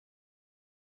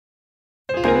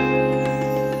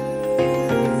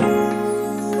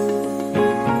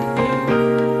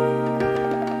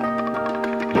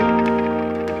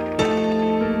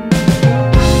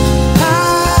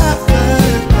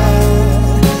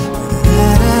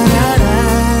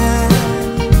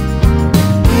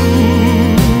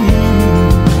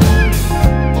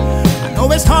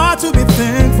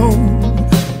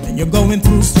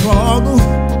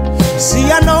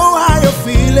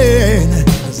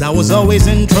was always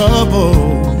in trouble.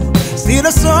 See,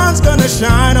 the sun's gonna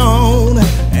shine on,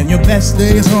 and your best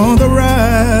days on the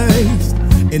rise.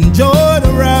 Enjoy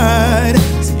the ride.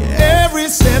 See, every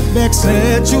setback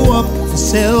set you up for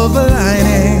silver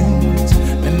linings.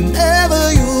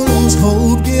 Whenever you lose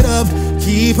hope, get up,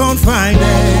 keep on fighting.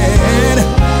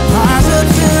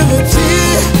 Positivity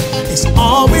is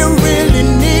all we really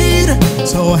need.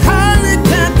 So high we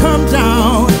can't come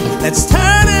down. Let's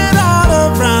turn it all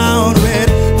around with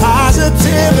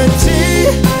positivity.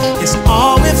 It's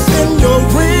all within your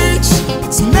reach.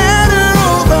 It's matter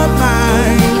over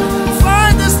mind.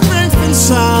 Find the strength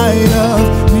inside of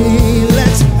me.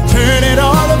 Let's turn it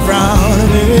all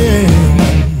around with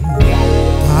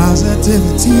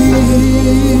positivity.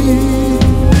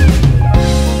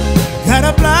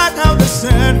 Gotta block out the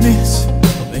sadness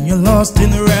when you're lost in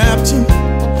the rapture.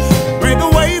 Break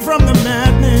away from the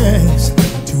madness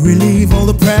to relieve all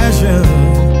the pressure.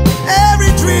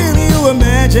 Every dream you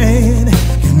imagine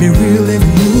can be real if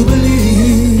you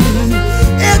believe.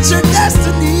 It's your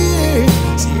destiny.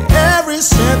 See, every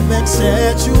setback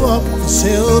sets you up for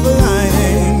silver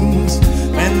linings.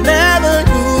 Whenever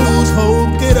you lose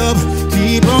hope, get up,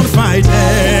 keep on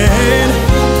fighting.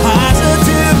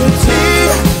 Positivity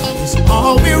is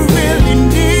all we really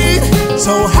need.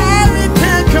 So high we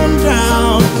can't come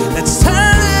down. Let's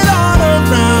turn it all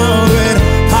around with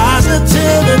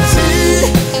positivity.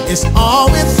 It's all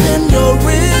within your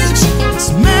reach. It's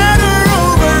matter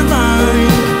over mind.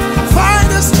 Find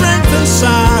the strength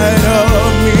inside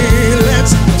of me.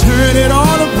 Let's turn it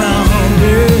all around,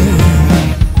 yeah.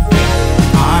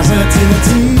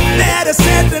 Positivity. Better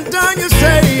said than done, you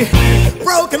say.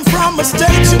 Broken from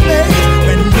mistakes you made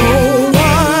when no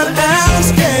one else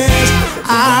cares.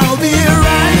 I'll be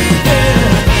right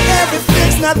there.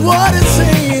 Everything's not what it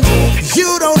seems.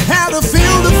 You don't have to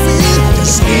feel defeat.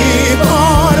 Just keep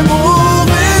on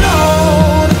moving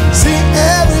on. See,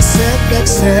 every setback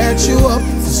sets you up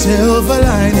for silver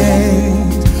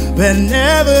linings.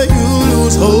 Whenever you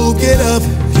lose hope, get up,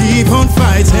 keep on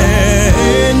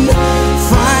fighting.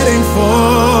 Fighting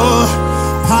for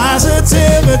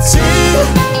positivity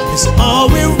is all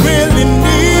we really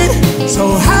need.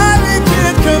 So high we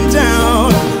can't come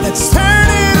down. Let's turn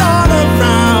it all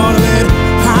around with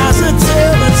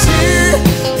positivity.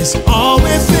 It's all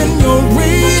within your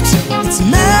reach. It's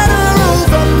matter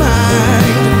over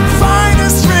mind. Find the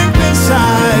strength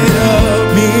inside of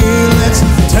me. Let's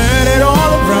turn it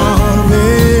all around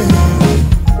with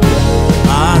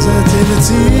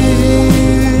positivity.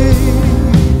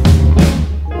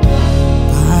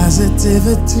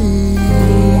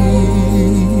 Positivity.